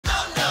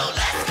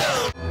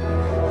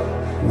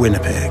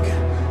Winnipeg.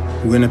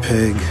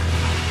 Winnipeg.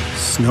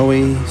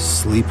 Snowy,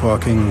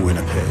 sleepwalking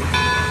Winnipeg.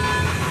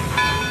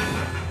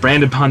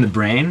 Brand Upon the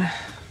Brain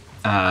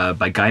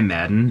by Guy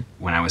Maddin.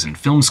 When I was in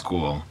film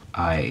school,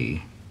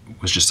 I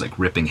was just like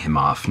ripping him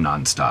off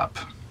nonstop.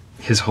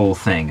 His whole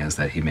thing is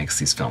that he makes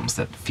these films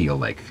that feel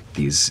like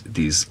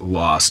these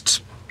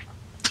lost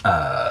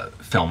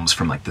films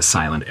from like the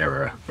silent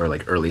era or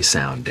like early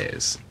sound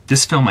days.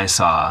 This film I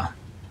saw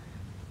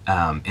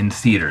in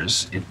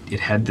theaters.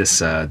 It had this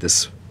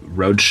this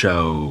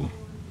roadshow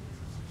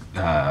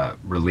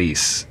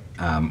release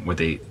where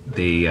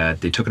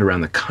they took it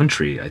around the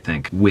country, I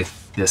think,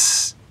 with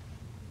this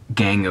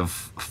gang of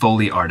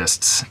Foley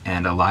artists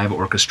and a live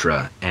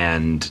orchestra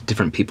and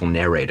different people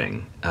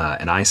narrating.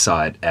 And I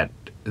saw it at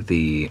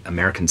the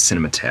American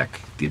Cinematheque,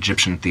 the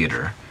Egyptian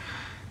Theater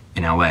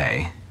in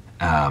LA,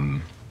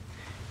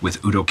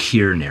 with Udo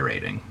Kier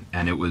narrating.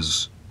 And it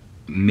was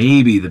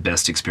maybe the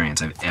best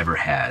experience I've ever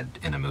had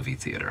in a movie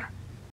theater.